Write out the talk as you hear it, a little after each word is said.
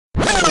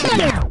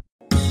First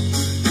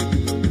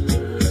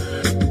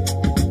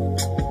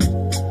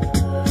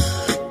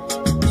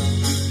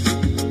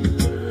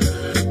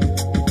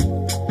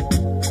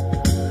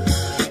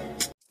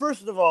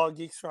of all,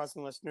 Geeks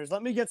Crossing listeners,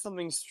 let me get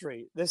something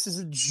straight. This is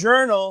a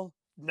journal,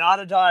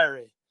 not a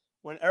diary.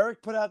 When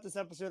Eric put out this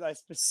episode, I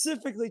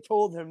specifically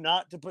told him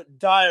not to put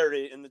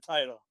diary in the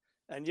title.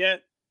 And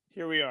yet,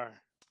 here we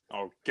are.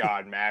 Oh,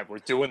 God, Matt, we're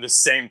doing the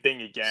same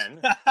thing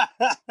again.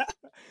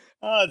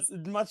 It's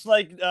much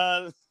like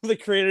the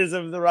creators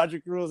of the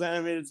Roderick Rules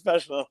animated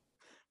special.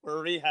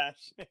 We're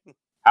rehashing.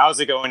 How's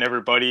it going,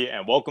 everybody?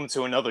 And welcome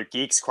to another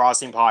Geeks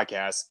Crossing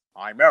podcast.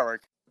 I'm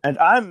Eric. And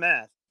I'm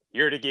Matt.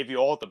 Here to give you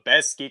all the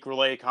best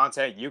geek-related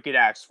content you could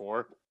ask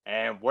for.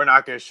 And we're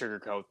not going to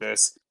sugarcoat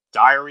this.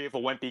 Diary of a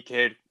Wimpy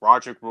Kid,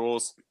 Roderick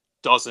Rules,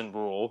 doesn't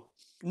rule.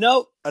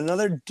 Nope,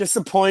 another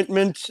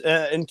disappointment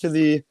into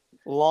the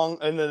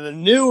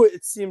new,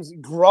 it seems,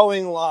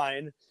 growing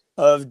line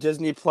of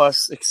Disney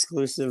Plus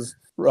exclusive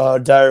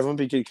Diary of a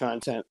Wimpy Kid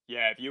content.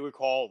 Yeah, if you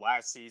recall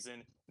last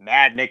season,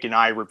 Matt, Nick, and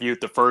I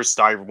reviewed the first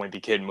Diary of a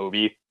Wimpy Kid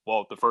movie.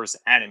 Well, the first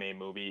anime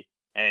movie.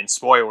 And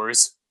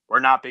spoilers, we're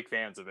not big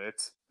fans of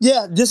it.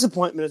 Yeah,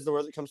 disappointment is the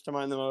word that comes to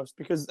mind the most,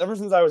 because ever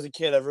since I was a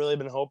kid, I've really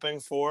been hoping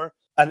for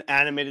an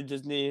animated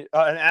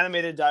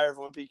Diary of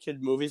a Wimpy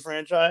Kid movie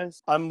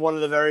franchise. I'm one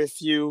of the very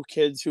few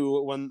kids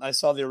who, when I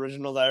saw the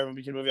original Diary of a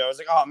Wimpy Kid movie, I was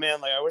like, oh man,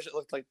 like I wish it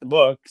looked like the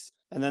books.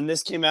 And then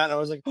this came out and I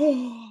was like,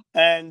 oh.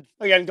 And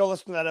again, go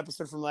listen to that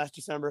episode from last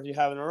December if you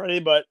haven't already,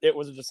 but it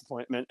was a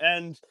disappointment.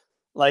 And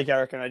like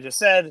Eric and I just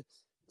said,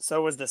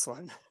 so was this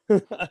one.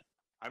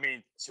 I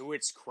mean, to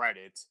its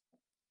credit,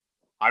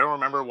 I don't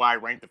remember why I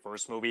ranked the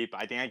first movie,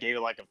 but I think I gave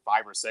it like a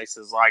 5 or 6.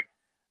 It's like,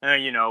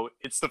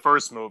 it's the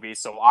first movie,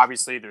 so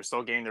obviously they're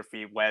still getting their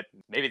feet wet.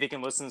 Maybe they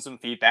can listen to some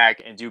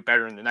feedback and do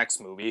better in the next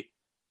movie.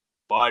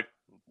 But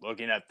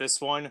looking at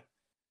this one,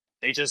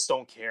 they just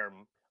don't care.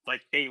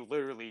 Like, they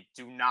literally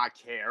do not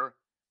care.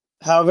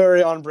 How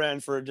very on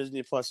brand for a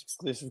Disney Plus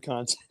exclusive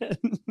content.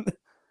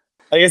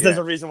 I guess there's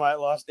a reason why it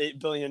lost $8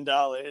 billion,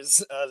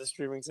 the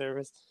streaming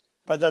service.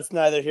 But that's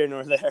neither here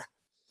nor there.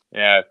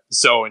 Yeah,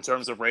 so in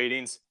terms of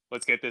ratings,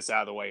 let's get this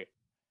out of the way.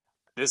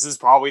 This is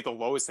probably the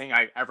lowest thing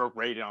I've ever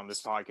rated on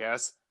this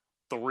podcast.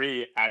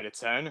 3 out of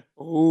 10.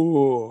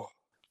 Ooh.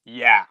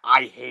 Yeah,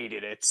 I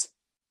hated it.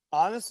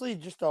 Honestly,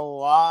 just a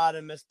lot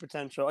of missed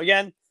potential.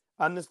 Again,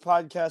 on this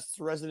podcast's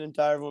resident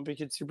Diary of a Wimpy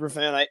Kid super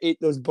fan, I ate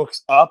those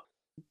books up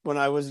when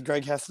I was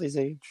Greg Heffley's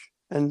age,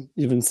 and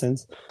even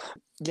since.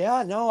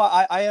 Yeah, no,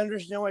 I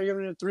understand why you're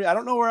giving it a 3. I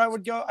don't know where I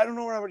would go.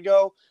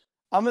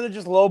 I'm going to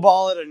just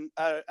lowball it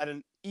at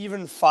an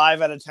even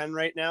 5 out of 10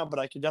 right now, but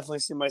I could definitely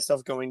see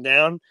myself going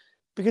down.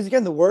 Because,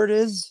 again, the word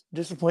is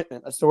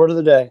disappointment. That's the word of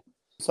the day.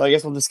 So I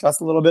guess we'll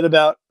discuss a little bit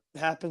about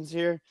what happens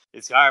here.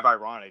 It's kind of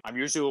ironic. I'm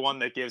usually the one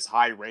that gives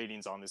high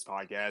ratings on this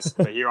podcast,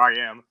 but here I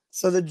am.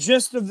 So the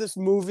gist of this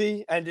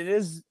movie, and it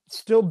is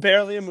still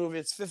barely a movie.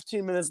 It's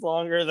 15 minutes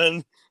longer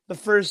than the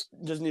first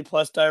Disney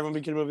Plus Diary of a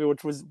Wimpy Kid movie,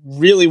 which was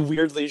really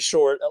weirdly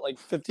short at like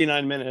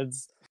 59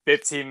 minutes.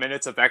 15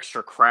 minutes of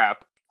extra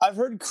crap. I've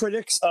heard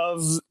critics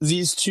of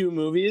these two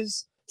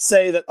movies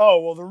say that,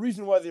 the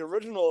reason why the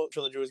original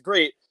trilogy was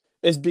great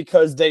is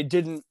because they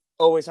didn't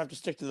always have to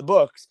stick to the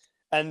books.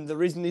 And the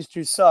reason these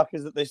two suck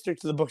is that they stick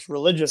to the books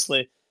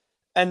religiously.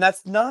 And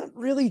that's not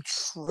really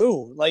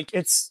true. Like,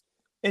 it's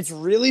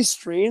really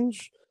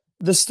strange.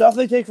 The stuff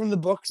they take from the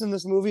books in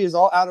this movie is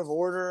all out of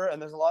order,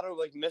 and there's a lot of,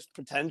 like, missed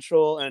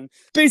potential. And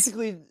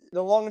basically,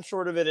 the long and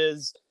short of it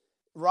is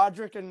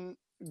Roderick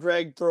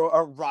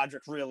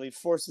really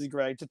forces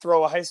Greg to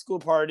throw a high school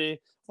party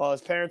while his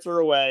parents are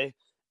away.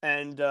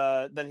 And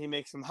then he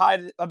makes him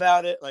hide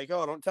about it, like,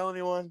 oh, don't tell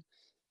anyone.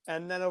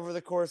 And then over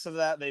the course of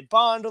that, they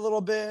bond a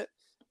little bit,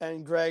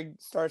 and Greg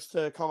starts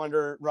to come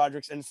under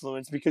Roderick's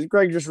influence because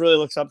Greg just really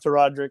looks up to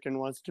Roderick and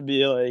wants to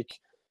be like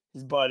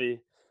his buddy.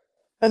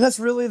 And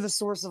that's really the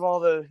source of all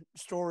the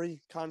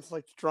story,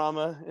 conflict,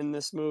 drama in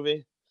this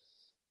movie,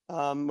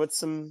 with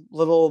some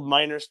little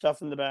minor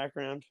stuff in the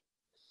background.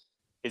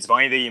 It's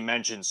funny that you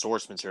mentioned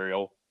source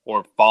material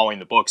or following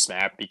the books,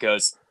 Matt,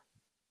 because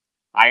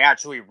I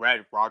actually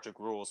read Roderick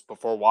Rules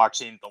before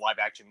watching the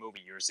live-action movie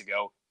years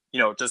ago.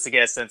 Just to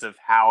get a sense of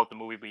how the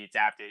movie would be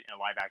adapted in a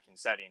live-action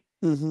setting.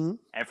 Mm-hmm.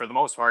 And for the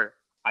most part,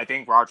 I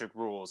think Roderick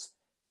Rules,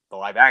 the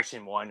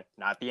live-action one,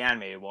 not the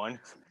animated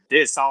one,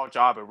 did a solid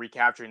job of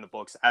recapturing the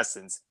book's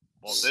essence.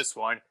 Well, this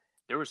one,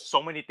 there were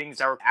so many things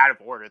that were out of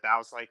order that I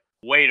was like,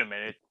 wait a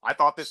minute, I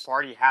thought this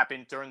party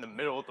happened during the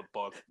middle of the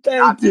book,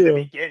 not in the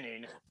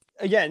beginning.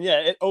 Again, yeah,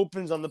 it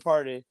opens on the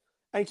party.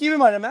 And keep in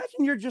mind,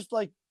 imagine you're just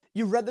like,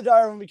 you read the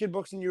Diary of a Wimpy Kid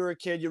books when you were a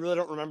kid, you really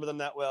don't remember them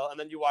that well, and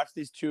then you watch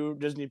these two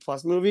Disney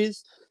Plus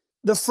movies.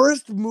 The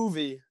first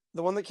movie,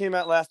 the one that came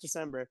out last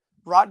December,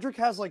 Roderick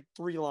has like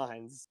 3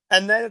 lines.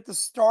 And then at the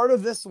start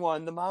of this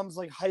one, the mom's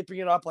like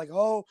hyping it up, like,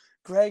 oh,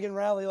 Greg and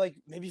Riley, like,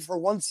 maybe for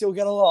once you'll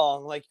get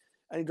along. Like,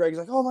 and Greg's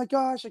like, oh my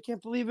gosh, I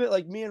can't believe it.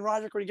 Like, me and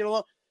Roderick are going to get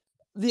along.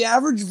 The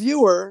average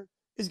viewer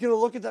is going to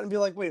look at that and be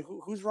like, wait,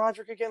 who's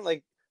Roderick again?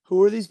 Like,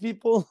 who are these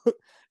people?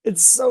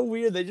 It's so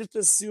weird. They just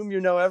assume you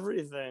know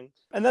everything.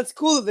 And that's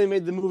cool that they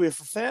made the movie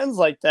for fans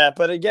like that.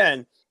 But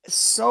again, it's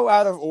so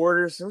out of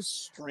order, so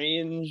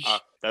strange.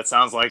 That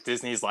sounds like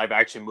Disney's live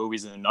action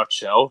movies in a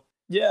nutshell.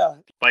 Yeah.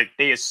 Like,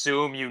 they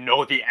assume you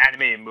know the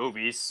animated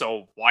movies,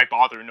 so why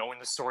bother knowing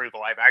the story of the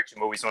live action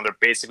movies when they're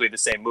basically the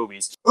same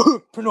movies?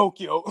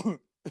 Pinocchio.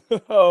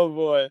 Oh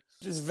boy.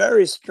 It's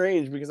very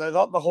strange because I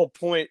thought the whole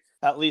point,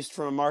 at least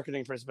from a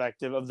marketing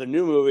perspective, of the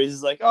new movies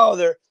is like, oh,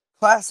 they're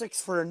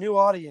classics for a new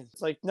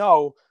audience. Like,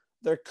 no,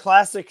 they're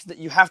classics that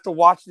you have to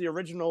watch the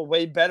original,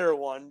 way better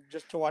one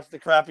just to watch the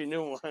crappy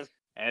new one.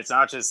 And it's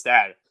not just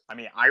that. I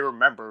mean, I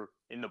remember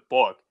in the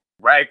book,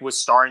 Greg was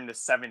starting the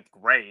 7th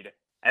grade,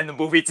 and the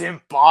movie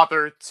didn't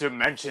bother to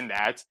mention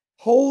that.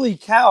 Holy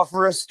cow.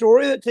 For a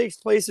story that takes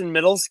place in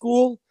middle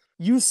school,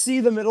 you see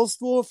the middle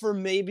school for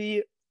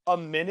maybe a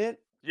minute.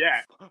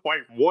 Yeah,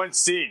 like one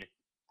scene.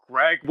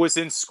 Greg was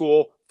in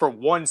school for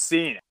one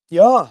scene.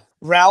 Yeah.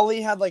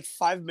 Rowley had like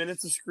 5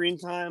 minutes of screen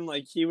time.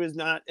 Like, he was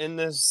not in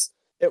this.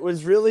 It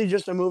was really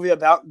just a movie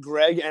about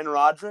Greg and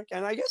Roderick.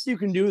 And I guess you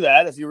can do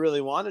that if you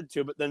really wanted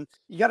to, but then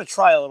you got to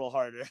try a little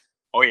harder.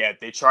 Oh yeah,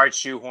 they tried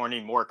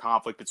shoehorning more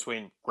conflict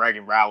between Greg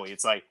and Rowley.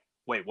 It's like,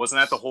 wait,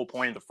 wasn't that the whole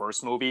point of the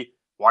first movie?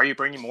 Why are you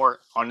bringing more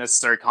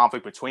unnecessary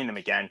conflict between them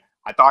again?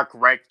 I thought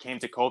Greg came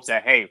to cope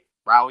that, hey,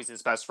 Rowley's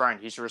his best friend.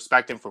 He should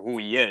respect him for who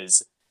he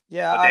is.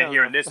 Yeah. But then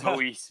here in this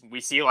movie,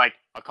 we see like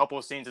a couple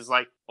of scenes is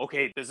like,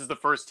 okay, this is the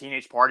first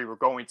teenage party we're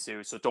going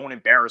to, so don't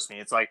embarrass me.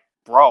 It's like,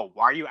 bro,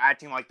 why are you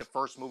acting like the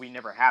first movie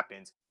never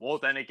happened? Well,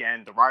 then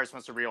again, the writers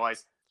must have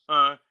realized,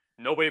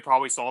 nobody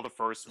probably saw the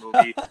first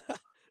movie.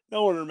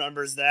 No one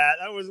remembers that.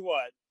 That was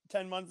what,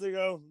 10 months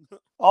ago?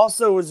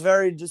 Also, was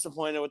very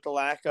disappointed with the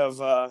lack of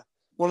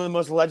one of the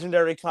most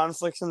legendary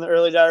conflicts in the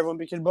early Diary of a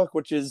Wimpy Kid book,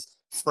 which is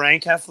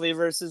Frank Heffley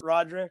versus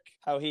Roderick.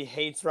 How he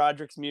hates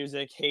Roderick's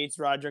music, hates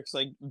Roderick's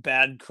like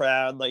bad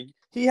crowd. Like,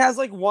 he has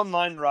like one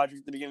line to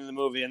Roderick at the beginning of the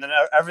movie, and then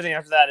everything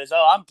after that is,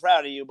 "Oh, I'm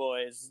proud of you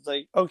boys." It's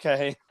like,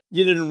 okay,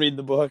 you didn't read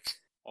the book.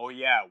 Oh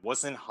yeah,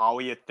 wasn't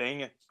Holly a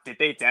thing? Did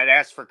they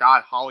deadass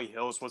forgot Holly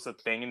Hills was a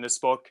thing in this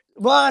book?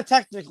 Well,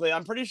 technically,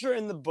 I'm pretty sure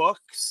in the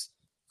books,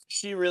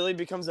 she really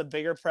becomes a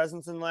bigger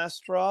presence in Last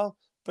Straw.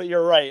 But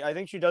you're right. I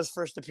think she does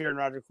first appear in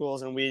Roger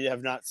Cools, and we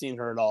have not seen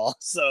her at all.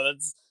 So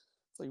it's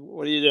like,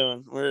 what are you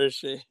doing? Where is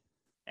she?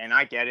 And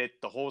I get it,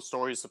 the whole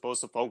story is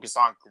supposed to focus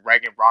on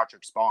Greg and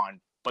Roderick's bond,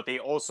 but they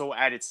also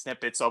added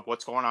snippets of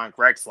what's going on in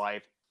Greg's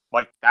life.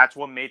 But that's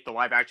what made the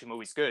live action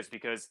movies good, is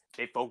because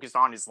they focused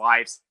on his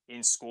lives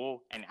in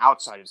school and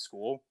outside of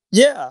school.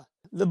 Yeah,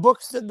 the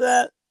books did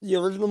that. The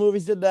original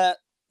movies did that.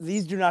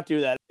 These do not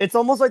do that. It's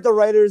almost like the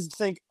writers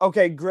think,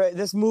 okay, Greg,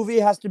 this movie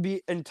has to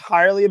be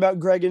entirely about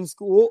Greg in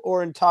school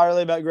or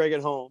entirely about Greg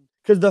at home.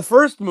 Because the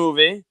first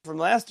movie from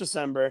last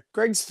December,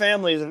 Greg's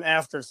family is an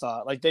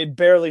afterthought. Like, they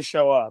barely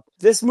show up.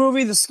 This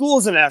movie, the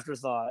school's an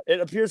afterthought.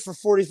 It appears for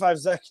 45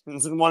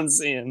 seconds in one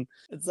scene.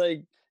 It's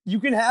like,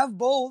 you can have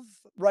both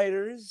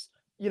writers.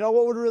 You know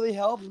what would really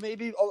help?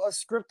 Maybe a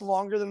script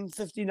longer than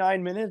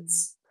 59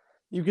 minutes.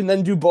 You can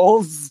then do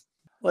both.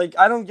 Like,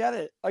 I don't get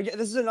it.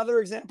 This is another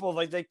example of,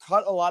 like, they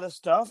cut a lot of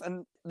stuff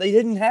and they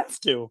didn't have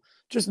to.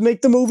 Just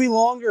make the movie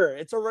longer.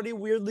 It's already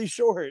weirdly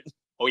short.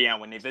 Oh yeah,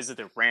 when they visit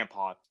their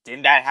grandpa,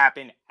 didn't that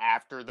happen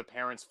after the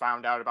parents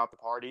found out about the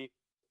party?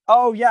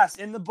 Oh, yes.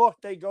 In the book,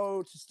 they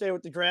go to stay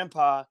with the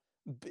grandpa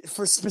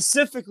for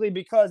specifically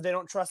because they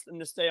don't trust them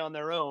to stay on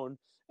their own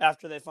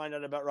after they find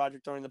out about Roger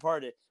throwing the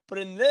party. But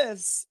in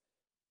this,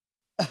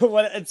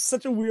 when it's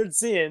such a weird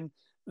scene,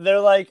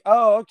 they're like,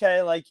 oh,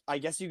 okay, like, I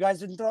guess you guys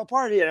didn't throw a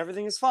party and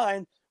everything is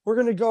fine. We're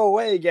going to go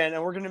away again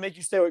and we're going to make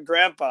you stay with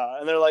grandpa.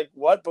 And they're like,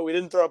 what? But we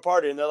didn't throw a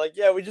party. And they're like,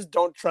 yeah, we just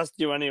don't trust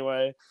you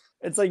anyway.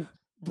 It's like,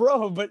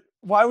 bro, but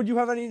why would you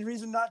have any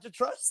reason not to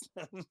trust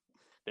them?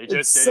 They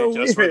just did it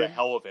just for the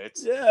hell of it.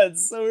 Yeah,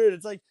 it's so weird.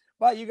 It's like,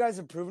 wow, you guys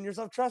have proven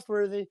yourself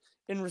trustworthy.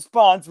 In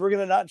response, we're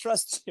going to not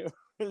trust you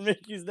and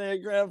make you stay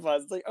at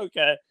grandpa's. It's like,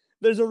 okay,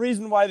 there's a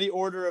reason why the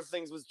order of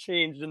things was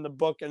changed in the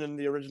book and in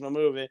the original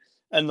movie,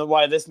 and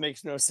why this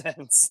makes no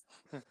sense.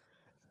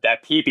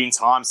 That peeping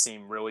Tom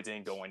scene really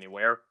didn't go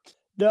anywhere.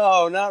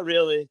 No, not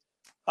really.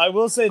 I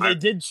will say they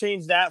did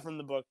change that from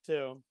the book,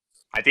 too.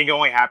 I think it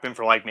only happened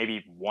for like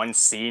maybe one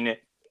scene.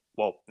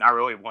 Well, not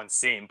really one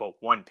scene, but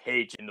one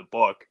page in the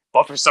book.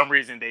 But for some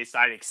reason, they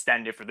decided to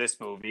extend it for this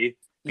movie.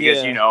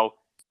 Because, you know,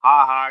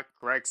 haha,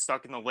 Greg's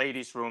stuck in the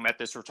ladies' room at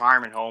this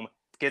retirement home.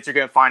 Kids are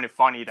going to find it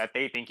funny that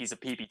they think he's a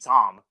peepee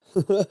Tom.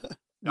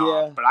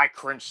 Yeah. But I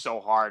cringed so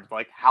hard,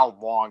 like, how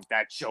long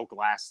that joke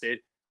lasted.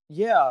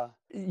 Yeah.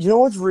 You know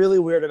what's really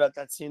weird about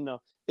that scene,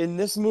 though? In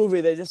this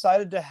movie, they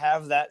decided to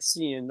have that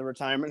scene, the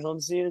retirement home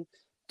scene,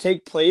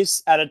 take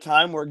place at a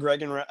time where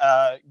Greg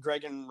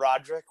and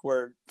Roderick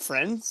were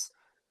friends.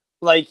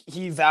 Like,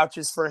 he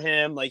vouches for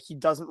him. Like, he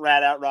doesn't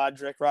rat out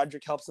Roderick.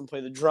 Roderick helps him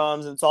play the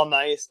drums, and it's all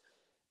nice.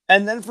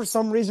 And then for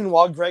some reason,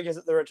 while Greg is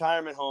at the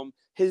retirement home,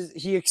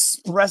 he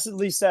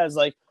expressly says,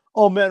 like,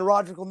 oh man,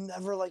 Roderick will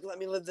never like let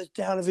me live this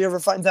down if he ever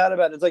finds out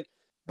about it. It's like,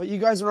 but you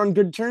guys are on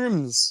good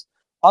terms.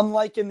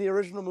 Unlike in the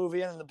original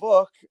movie and in the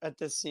book at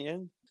this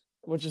scene,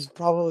 which is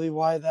probably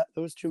why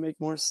those two make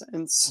more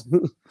sense.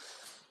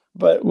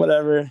 But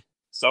whatever.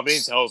 Something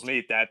tells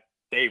me that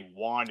they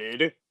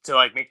wanted to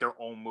like make their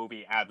own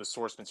movie out of the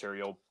source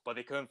material, but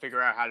they couldn't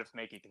figure out how to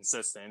make it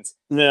consistent.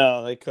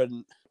 No, they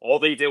couldn't. All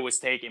they did was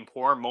take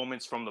important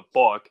moments from the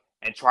book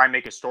and try and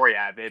make a story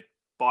out of it,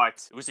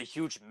 but it was a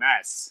huge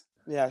mess.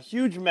 Yeah,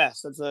 huge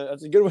mess. That's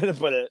a good way to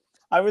put it.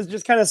 I was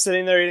just kind of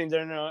sitting there eating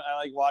dinner. I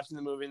like watching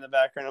the movie in the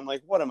background. I'm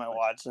like, what am I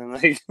watching?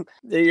 Like,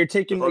 you're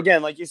taking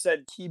again, like you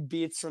said, key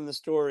beats from the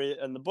story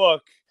and the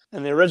book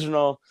and the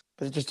original,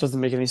 but it just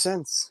doesn't make any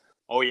sense.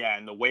 Oh yeah,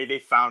 and the way they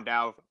found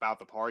out about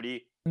the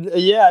party.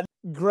 Yeah,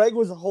 Greg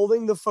was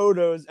holding the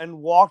photos and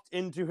walked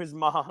into his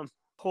mom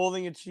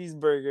holding a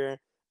cheeseburger,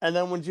 and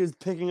then when she was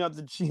picking up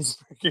the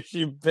cheeseburger,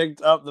 she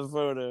picked up the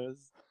photos.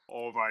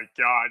 Oh my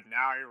god!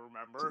 Now I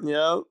remember.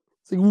 Yeah.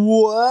 It's like,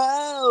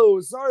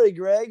 whoa, sorry,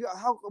 Greg.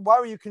 Why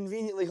were you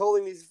conveniently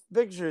holding these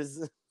pictures?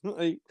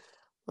 Like,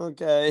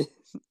 okay.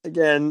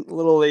 Again, a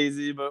little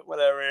lazy, but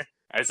whatever.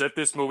 As if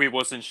this movie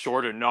wasn't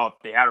short enough,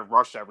 they had to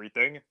rush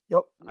everything.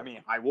 Yep. I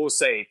mean, I will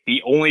say,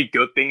 the only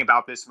good thing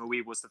about this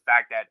movie was the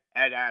fact that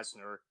Ed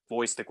Asner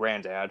voiced the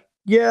granddad.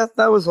 Yeah,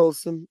 that was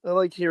wholesome. I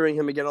liked hearing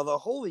him again, although,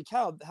 holy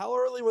cow, how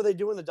early were they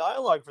doing the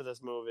dialogue for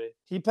this movie?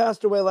 He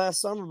passed away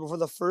last summer before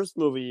the first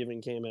movie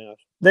even came out.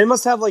 They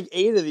must have like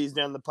 8 of these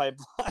down the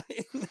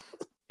pipeline.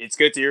 It's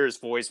good to hear his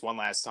voice one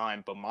last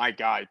time, but my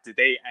god, did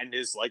they end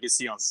his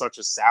legacy on such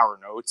a sour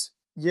note?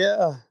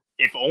 Yeah.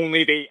 If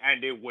only they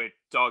ended with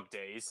Doug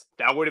Days.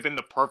 That would have been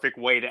the perfect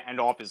way to end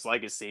off his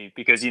legacy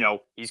because,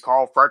 he's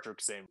Carl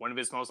Fredricksen, one of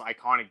his most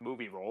iconic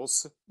movie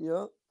roles.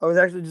 Yeah. I was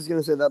actually just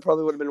going to say that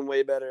probably would have been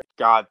way better.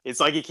 God, it's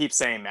like he keeps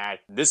saying,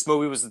 Matt. This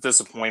movie was a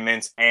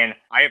disappointment, and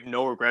I have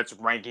no regrets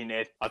ranking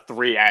it a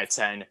 3 out of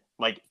 10.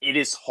 Like, it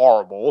is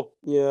horrible.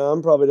 Yeah,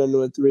 I'm probably done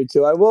with 3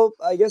 too.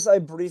 I guess I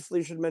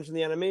briefly should mention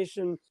the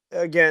animation.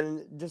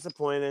 Again,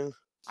 disappointing.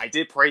 I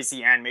did praise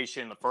the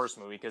animation in the first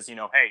movie because,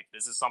 hey,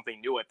 this is something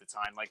new at the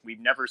time. Like,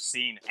 we've never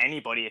seen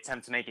anybody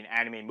attempt to make an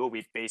anime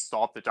movie based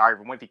off the Diary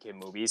of a Wimpy Kid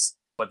movies.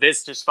 But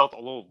this just felt a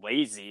little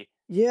lazy.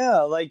 Yeah,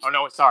 like... Oh,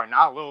 no, sorry,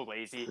 not a little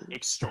lazy.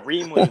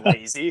 Extremely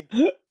lazy.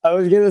 I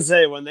was going to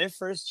say, when they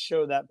first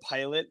showed that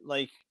pilot,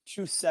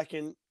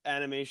 2-second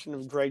animation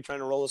of Greg trying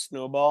to roll a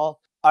snowball,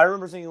 I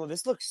remember thinking, well,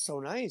 this looks so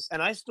nice.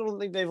 And I still don't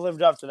think they've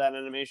lived up to that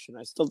animation.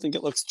 I still think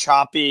it looks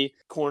choppy,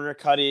 corner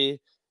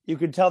cutty. You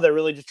could tell they're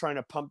really just trying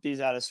to pump these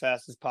out as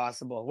fast as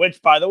possible.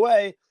 Which, by the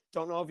way,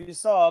 don't know if you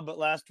saw, but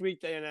last week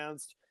they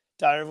announced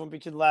Diary of a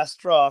Wimpy Kid Last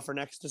Straw for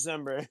next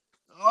December.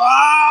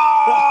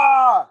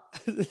 Ah!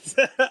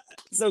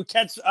 So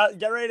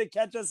get ready to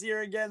catch us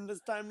here again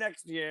this time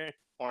next year.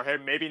 Or hey,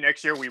 maybe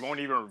next year we won't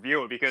even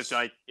review it because,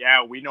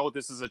 we know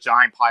this is a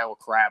giant pile of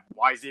crap.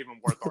 Why is it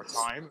even worth our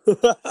time?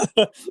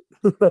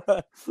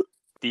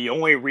 The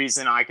only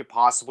reason I could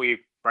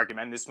possibly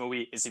recommend this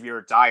movie is if you're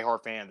a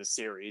diehard fan of the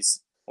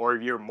series. Or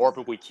if you're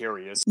morbidly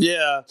curious.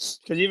 Yeah,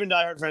 because even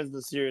diehard fans of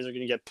the series are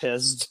going to get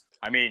pissed.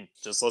 I mean,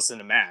 just listen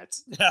to Matt.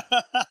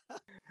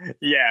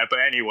 Yeah, but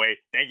anyway,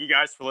 thank you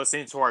guys for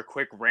listening to our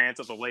quick rant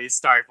of the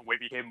latest Diary of a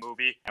Wimpy Kid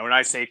movie. And when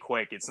I say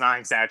quick, it's not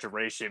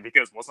exaggeration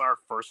because wasn't our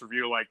first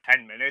review like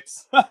 10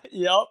 minutes?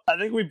 Yep, I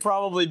think we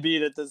probably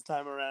beat it this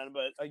time around,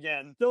 but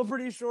again, still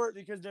pretty short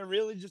because there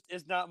really just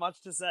is not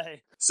much to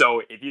say.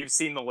 So, if you've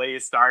seen the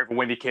latest Diary of a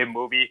Wimpy Kid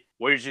movie,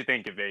 what did you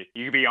think of it?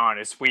 You can be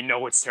honest, we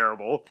know it's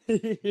terrible.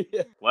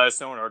 Yeah. Let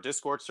us know on our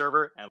Discord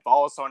server and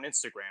follow us on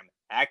Instagram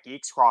at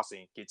Geeks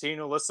Crossing. Continue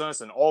to listen to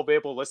us on all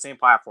available listening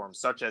platforms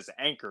such as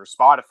Anchor,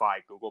 Spotify,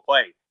 Google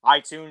Play,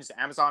 iTunes,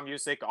 Amazon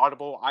Music,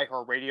 Audible,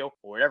 iHeartRadio,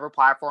 or whatever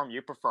platform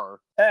you prefer.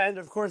 And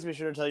of course, be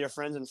sure to tell your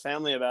friends and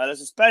family about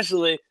us,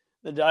 especially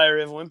the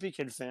Diary of a Wimpy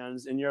Kid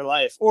fans in your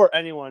life, or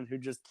anyone who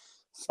just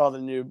saw the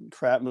new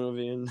crap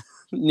movie and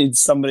needs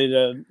somebody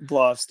to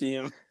blow off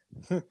steam.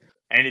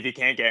 And if you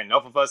can't get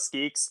enough of us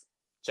geeks,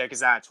 check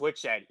us out on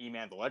Twitch at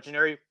eMan the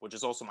Legendary, which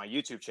is also my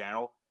YouTube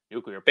channel,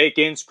 Nuclear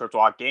Bacons,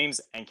 CryptoHawk Games,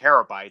 and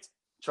Carabyte.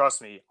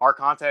 Trust me, our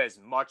content is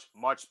much,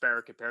 much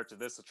better compared to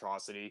this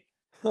atrocity.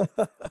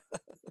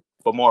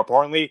 But more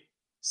importantly,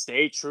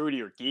 stay true to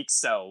your geek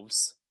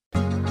selves.